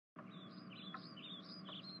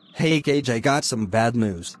Hey Gage, I got some bad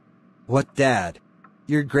news. What, Dad?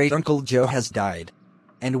 Your great Uncle Joe has died.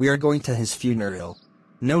 And we are going to his funeral.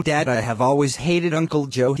 No, Dad, I have always hated Uncle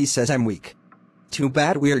Joe. He says I'm weak. Too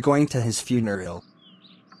bad we are going to his funeral.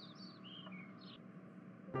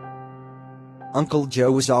 Uncle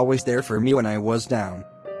Joe was always there for me when I was down.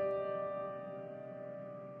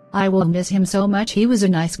 I will miss him so much. He was a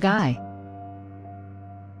nice guy.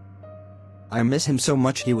 I miss him so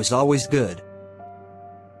much. He was always good.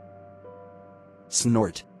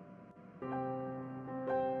 Snort.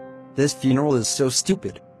 This funeral is so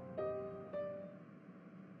stupid.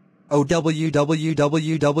 Oh, Gage,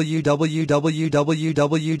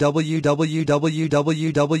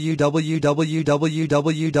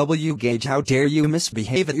 how dare you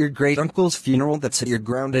misbehave at your great uncle's funeral? That's it. You're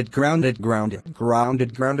grounded for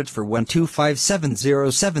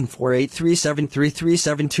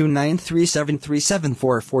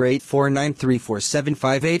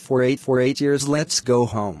 125707483373729373448493484848494848484 years. Let's go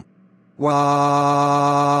home. Wow.